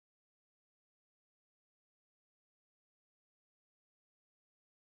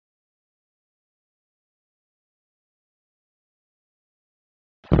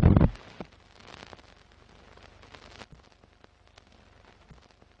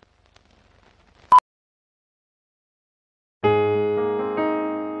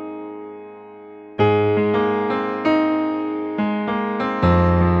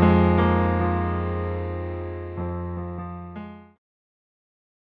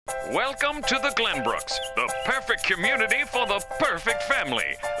Welcome to the Glenbrooks, the perfect community for the perfect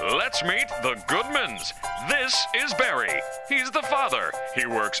family. Let's meet the Goodmanns. This is Barry. He's the father. He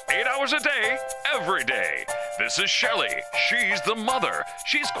works 8 hours a day, every day. This is Shelley. She's the mother.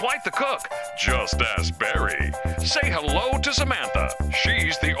 She's quite the cook. Just ask Barry. Say hello to Samantha.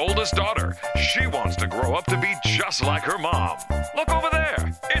 She's the oldest daughter. She wants to grow up to be just like her mom. Look over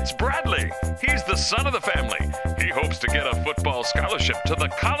there. It's Bradley. He's the son of the family. He hopes to get a football scholarship to the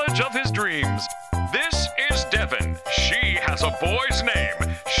college of his dreams. This is Devin. She has a boy's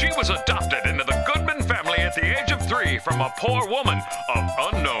name. She was adopted into the Goodmann family at the age of 3 from a poor woman of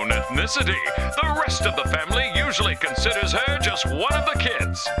unknown ethnicity. The rest of the family usually considers her just one of the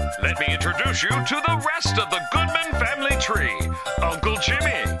kids. Let me introduce you to the rest of the Goodmann family tree. Uncle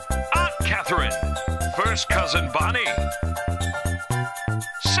Jimmy, Aunt Catherine, first cousin Bonnie,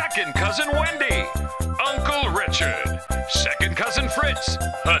 second cousin Wendy, Uncle Richard, second cousin Fritz,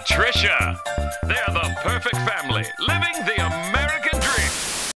 Patricia. They're the perfect family, living the American dream.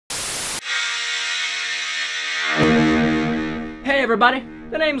 Hey everybody,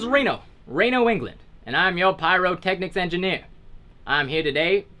 the name's Reno, England, and I'm your pyrotechnics engineer. I'm here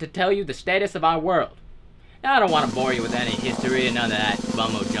today to tell you the status of our world. Now, I don't want to bore you with any history and none of that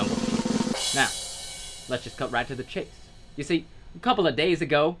bumbo-jumbo. Now, let's just cut right to the chase. You see, a couple of days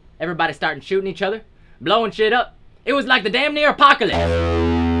ago, everybody started shooting each other, blowing shit up. It was like the damn near apocalypse.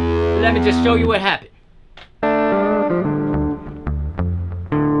 Let me just show you what happened.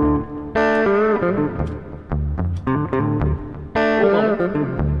 One moment.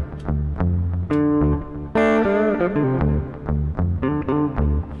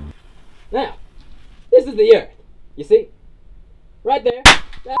 Now, this is the Earth. You see? Right there.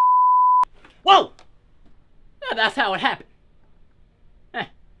 Whoa! Now that's how it happened.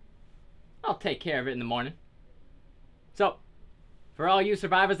 I'll take care of it in the morning. So, for all you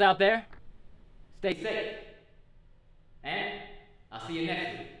survivors out there, stay safe. And I'll see you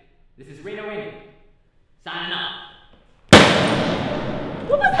next week. This is Reno, England, signing off.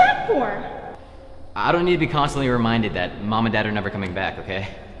 What was that for? I don't need to be constantly reminded that Mom and Dad are never coming back, okay?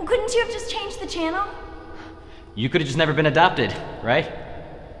 Well, couldn't you have just changed the channel? You could have just never been adopted, right?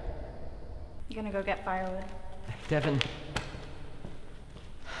 You gonna go get firewood? Devin.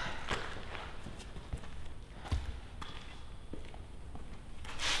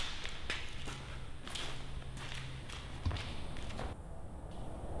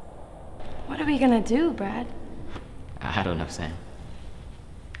 What are we gonna do, Brad? I don't know, Sam.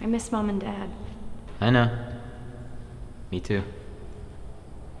 I miss Mom and Dad. I know. Me too.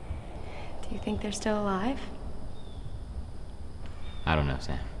 Do you think they're still alive? I don't know,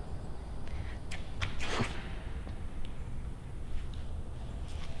 Sam.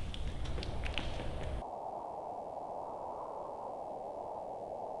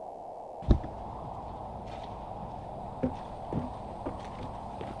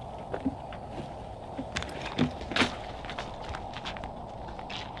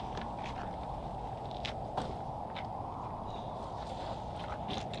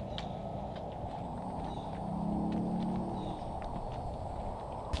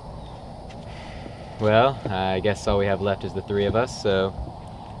 Well, I guess all we have left is the 3 of us, so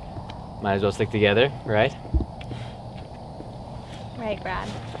might as well stick together, right? Right, Brad.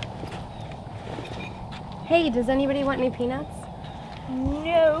 Hey, does anybody want any peanuts?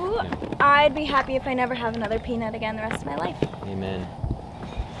 No. I'd be happy if I never have another peanut again the rest of my life. Amen.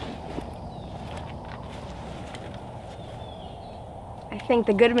 I think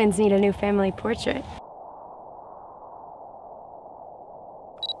the Goodmanns need a new family portrait.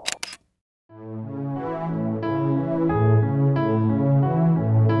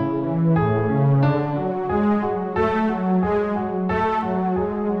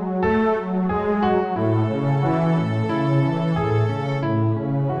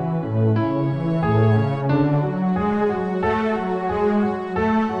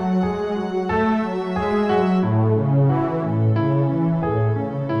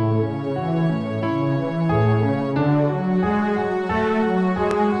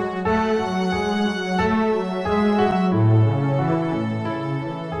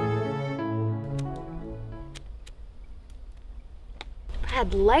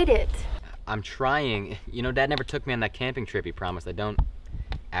 Light it. I'm trying. You know, Dad never took me on that camping trip he promised. I don't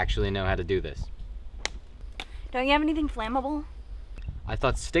actually know how to do this. Don't you have anything flammable? I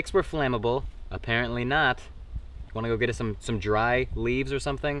thought sticks were flammable. Apparently not. Want to go get us some dry leaves or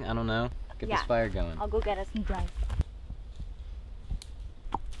something? I don't know. Get this fire going. I'll go get us some dry.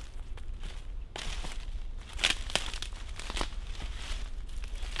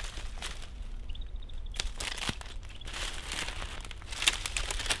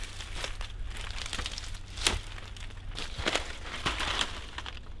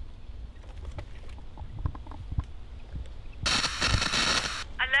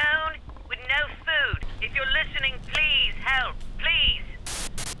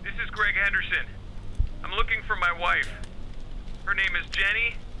 Henderson. I'm looking for my wife. Her name is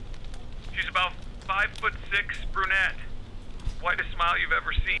Jenny. She's about 5'6", brunette. Whitest smile you've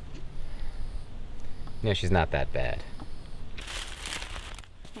ever seen. No, she's not that bad.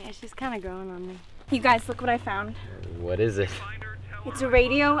 Yeah, she's kind of growing on me. You guys, look what I found. What is it? It's a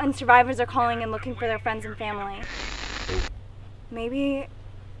radio, and survivors are calling and looking for their friends and family. Maybe,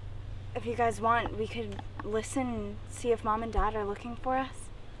 if you guys want, we could listen and see if Mom and Dad are looking for us.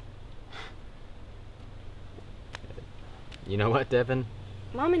 You know what, Devin?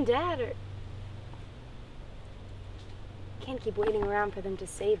 Mom and Dad are... Can't keep waiting around for them to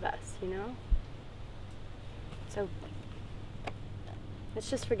save us, you know? So, let's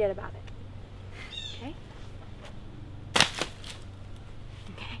just forget about it. Okay?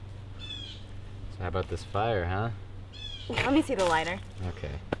 Okay. So how about this fire, huh? Let me see the lighter.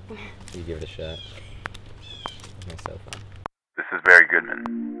 Okay. You give it a shot. My cell phone. This is Barry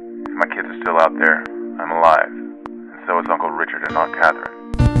Goodman. If my kids are still out there, I'm alive. And so is Uncle Richard and Aunt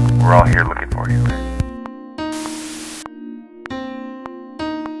Catherine. We're all here looking for you.